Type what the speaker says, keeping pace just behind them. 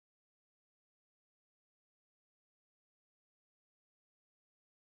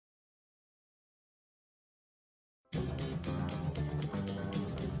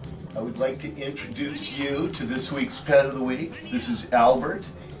I would like to introduce you to this week's Pet of the Week. This is Albert.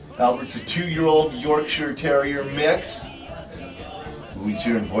 Albert's a 2-year-old Yorkshire Terrier mix. Ooh, he's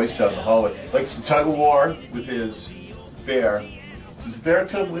here in voice out in the hallway. Likes some tug-of-war with his bear. Does the bear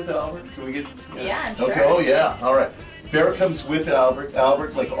come with Albert? Can we get... Yeah, I'm sure. Okay, oh yeah, all right. Bear comes with Albert.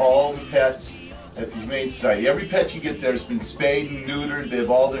 Albert, like all the pets at the Humane Society, every pet you get there has been spayed and neutered. They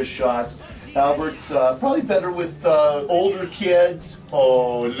have all their shots. Albert's probably better with older kids.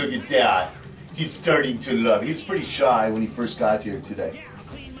 Oh, look at that. He's starting to love. He was pretty shy when he first got here today.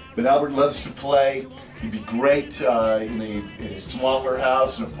 But Albert loves to play. He'd be great in a smaller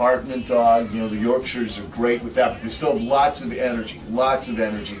house, an apartment dog. You know, the Yorkshires are great with that, but they still have lots of energy,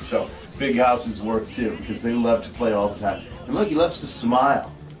 So big houses work too, because they love to play all the time. And look, he loves to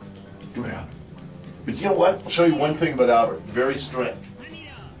smile. Yeah. But you know what? I'll show you one thing about Albert. Very strange.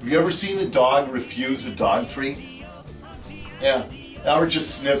 Have you ever seen a dog refuse a dog treat? Yeah. Albert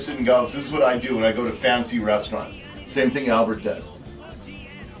just sniffs it and goes, this is what I do when I go to fancy restaurants. Same thing Albert does.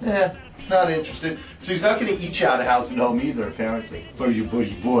 Yeah, not interested. So he's not going to eat you out of house and home either, apparently. Or you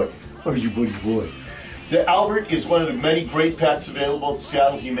buddy boy. Or you buddy boy. So Albert is one of the many great pets available at the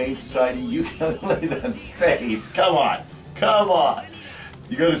Seattle Humane Society. You gotta lay that face. Come on. Come on.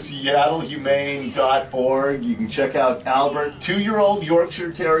 You go to seattlehumane.org. You can check out Albert, 2-year-old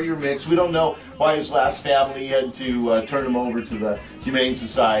Yorkshire Terrier mix. We don't know why his last family had to turn him over to the Humane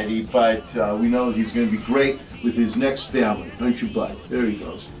Society, but we know that he's going to be great with his next family. Don't you, bud? There he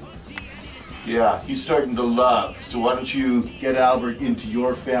goes. Yeah, he's starting to love. So why don't you get Albert into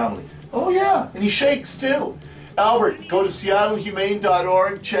your family? Oh yeah, and he shakes too. Albert, go to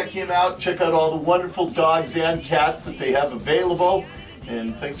seattlehumane.org, check him out, check out all the wonderful dogs and cats that they have available.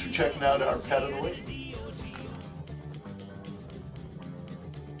 And thanks for checking out our Pet of the Week.